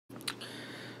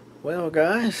Well,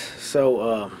 guys,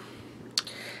 so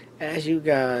as you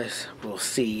guys will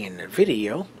see in the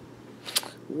video,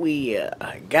 we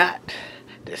got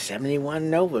the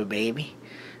 71 Nova, baby.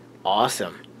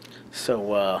 Awesome.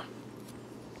 So,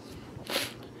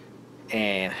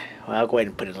 and well, I'll go ahead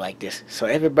and put it like this. So,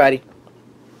 everybody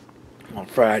on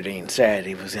Friday and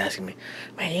Saturday was asking me,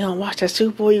 man, you gonna watch that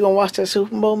Super Bowl? You gonna watch that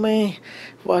Super Bowl, man?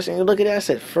 Watching, look at that. I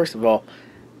said, first of all,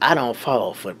 I don't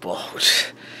follow football.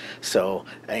 So,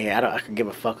 I could give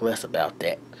a fuck less about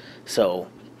that. So,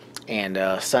 and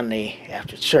Sunday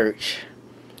after church,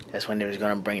 that's when they was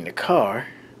going to bring the car.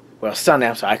 Well, Sunday,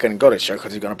 I'm sorry, I couldn't go to church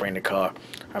because he was going to bring the car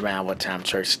around what time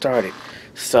church started.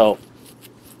 So,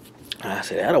 I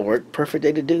said, that'll work. Perfect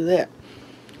day to do that.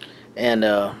 And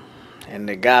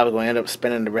the guy was going to end up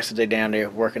spending the rest of the day down there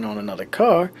working on another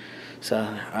car. So,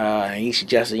 he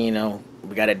suggested,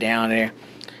 we got it down there.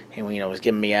 And was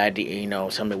giving me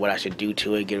idea, some of what I should do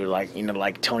to it, get it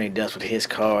like Tony does with his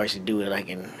car. I should do it like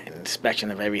an inspection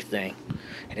of everything,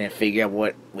 and then figure out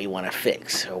what we want to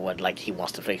fix or what he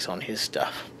wants to fix on his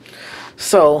stuff.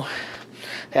 So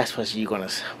that's what's gonna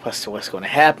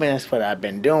happen. That's what I've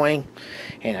been doing,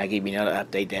 and I give you another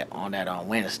update on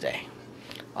Wednesday.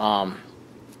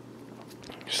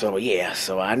 So yeah,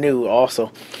 so I knew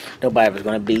also nobody was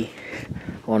gonna be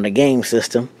on the game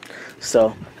system.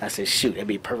 So I said, shoot, it'd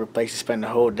be a perfect place to spend the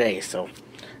whole day. So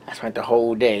I spent the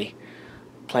whole day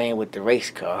playing with the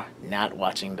race car, not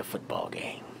watching the football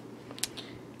game.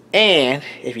 And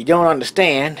if you don't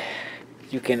understand,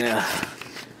 you can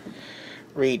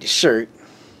read the shirt.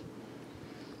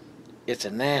 It's a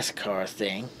NASCAR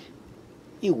thing.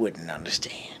 You wouldn't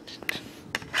understand.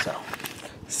 So,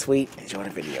 sweet. Enjoy the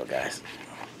video, guys.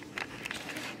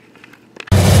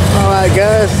 Alright,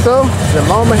 guys, so the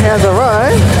moment has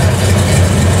arrived.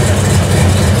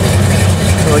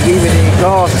 We'll give you the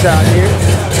exhaust shot here.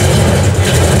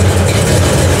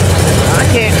 I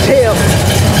can't tell.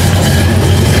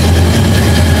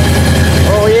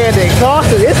 Oh yeah, the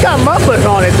exhaust, it's got mufflers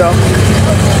on it though.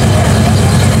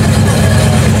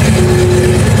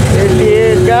 There she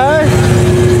is, guys.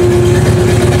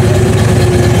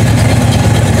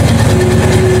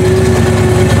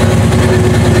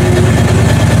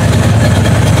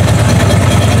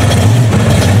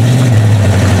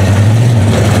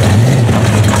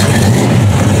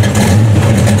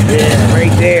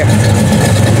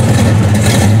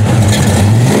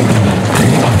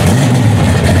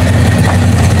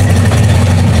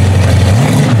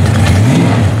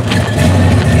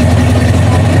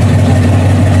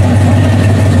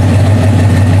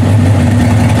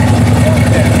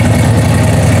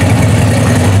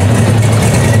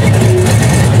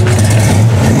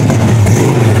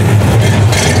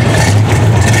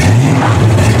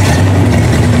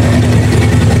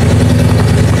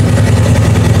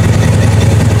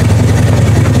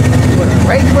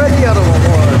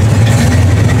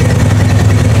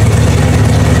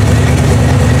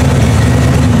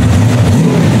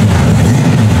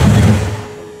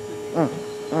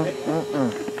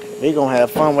 We're gonna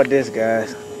have fun with this,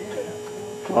 guys.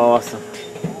 Awesome.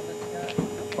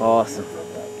 Awesome.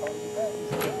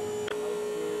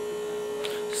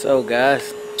 So,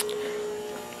 guys,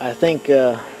 I think,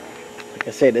 like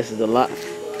I said, this is a lot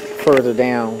further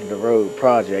down the road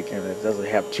project, and it doesn't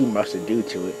have too much to do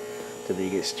to it to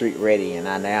get street ready. And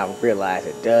I now realize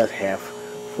it does have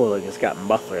it's got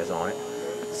mufflers on it,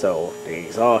 so the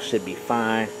exhaust should be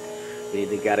fine. We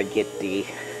either got to get the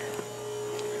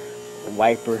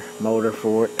wiper motor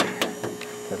for it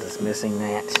because it's missing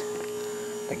that.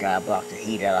 The guy blocked the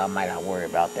heat out. I might not worry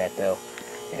about that though.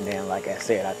 And then, like I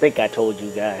said, I think I told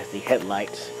you guys the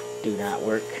headlights do not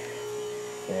work,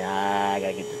 and I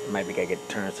gotta get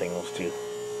the turn signals too.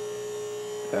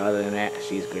 But other than that,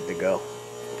 she's good to go.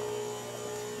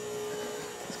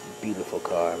 It's a beautiful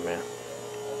car, man.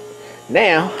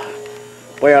 Now,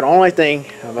 well, the only thing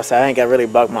I ain't got really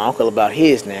bugged my uncle about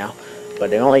his now, but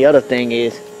the only other thing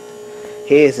is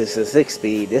his is a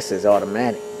 6-speed. This is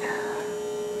automatic.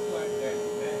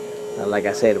 Now, like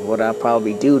I said, what I'll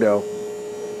probably do though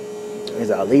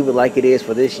is I'll leave it like it is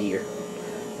for this year.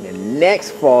 And then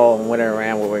next fall and winter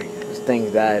around where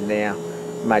things died down,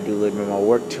 I might do a little bit more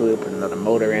work to it, put another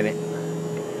motor in it,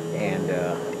 and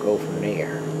go from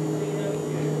there.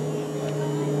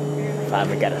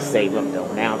 Finally got to save up though.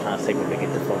 Now I'm trying to save up to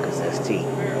get the Focus ST.